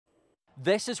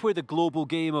This is where the global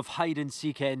game of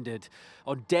hide-and-seek ended.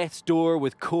 On death's door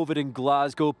with COVID in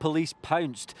Glasgow, police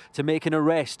pounced to make an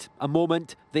arrest, a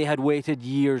moment they had waited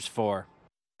years for.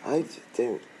 I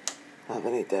don't have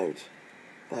any doubt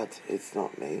that it's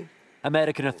not me.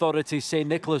 American authorities say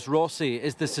Nicholas Rossi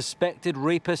is the suspected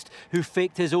rapist who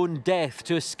faked his own death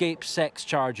to escape sex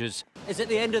charges. Is it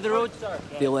the end of the road, sir?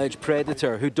 The alleged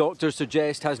predator, who doctors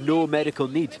suggest has no medical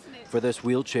need for this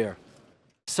wheelchair.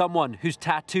 Someone whose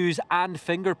tattoos and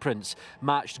fingerprints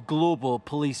matched global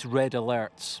police red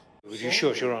alerts. Would you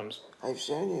show us your arms? I've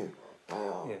shown you my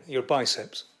arms. Yeah, your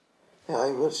biceps. Yeah,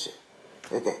 I will show.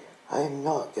 Okay, I am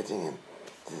not getting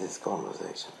into this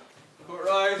conversation.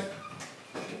 Right.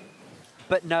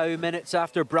 But now, minutes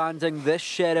after branding this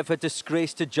sheriff a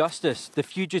disgrace to justice, the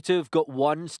fugitive got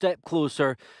one step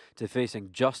closer to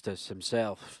facing justice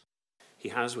himself. He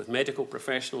has, with medical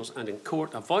professionals and in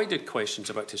court, avoided questions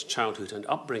about his childhood and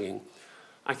upbringing.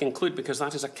 I conclude because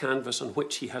that is a canvas on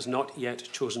which he has not yet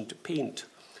chosen to paint,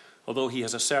 although he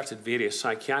has asserted various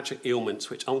psychiatric ailments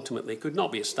which ultimately could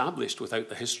not be established without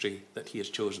the history that he has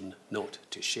chosen not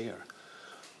to share.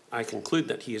 I conclude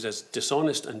that he is as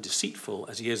dishonest and deceitful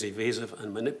as he is evasive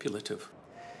and manipulative.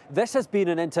 This has been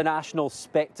an international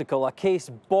spectacle, a case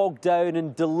bogged down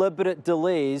in deliberate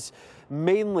delays,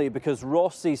 mainly because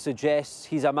Rossi suggests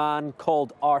he's a man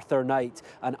called Arthur Knight,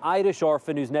 an Irish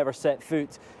orphan who's never set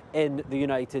foot in the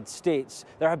United States.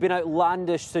 There have been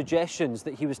outlandish suggestions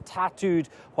that he was tattooed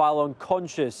while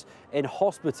unconscious in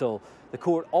hospital. The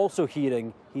court also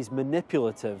hearing he's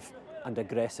manipulative and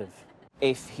aggressive.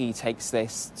 If he takes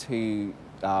this to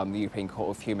the European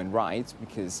Court of Human Rights,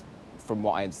 because from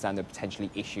what I understand, there are potentially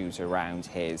issues around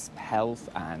his health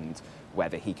and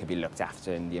whether he could be looked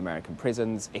after in the American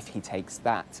prisons. If he takes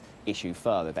that issue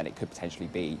further, then it could potentially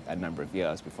be a number of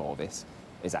years before this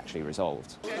is actually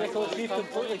resolved. Nicholas, you've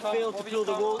completely failed to pull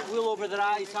the wool over their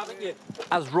eyes, haven't you?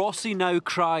 As Rossi now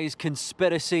cries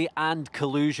conspiracy and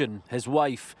collusion, his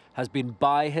wife has been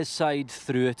by his side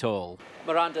through it all.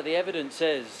 Miranda, the evidence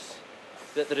is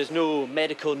that there is no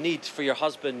medical need for your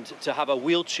husband to have a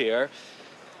wheelchair.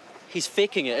 He's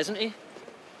faking it, isn't he?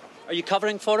 Are you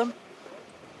covering for him?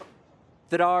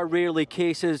 There are rarely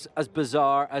cases as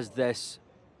bizarre as this.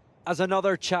 As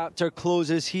another chapter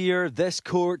closes here, this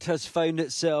court has found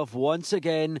itself once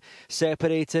again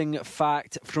separating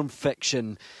fact from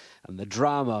fiction. And the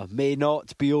drama may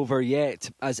not be over yet,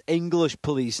 as English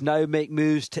police now make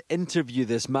moves to interview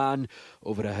this man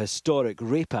over a historic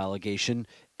rape allegation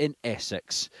in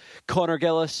Essex. Conor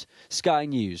Gillis, Sky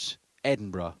News,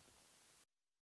 Edinburgh.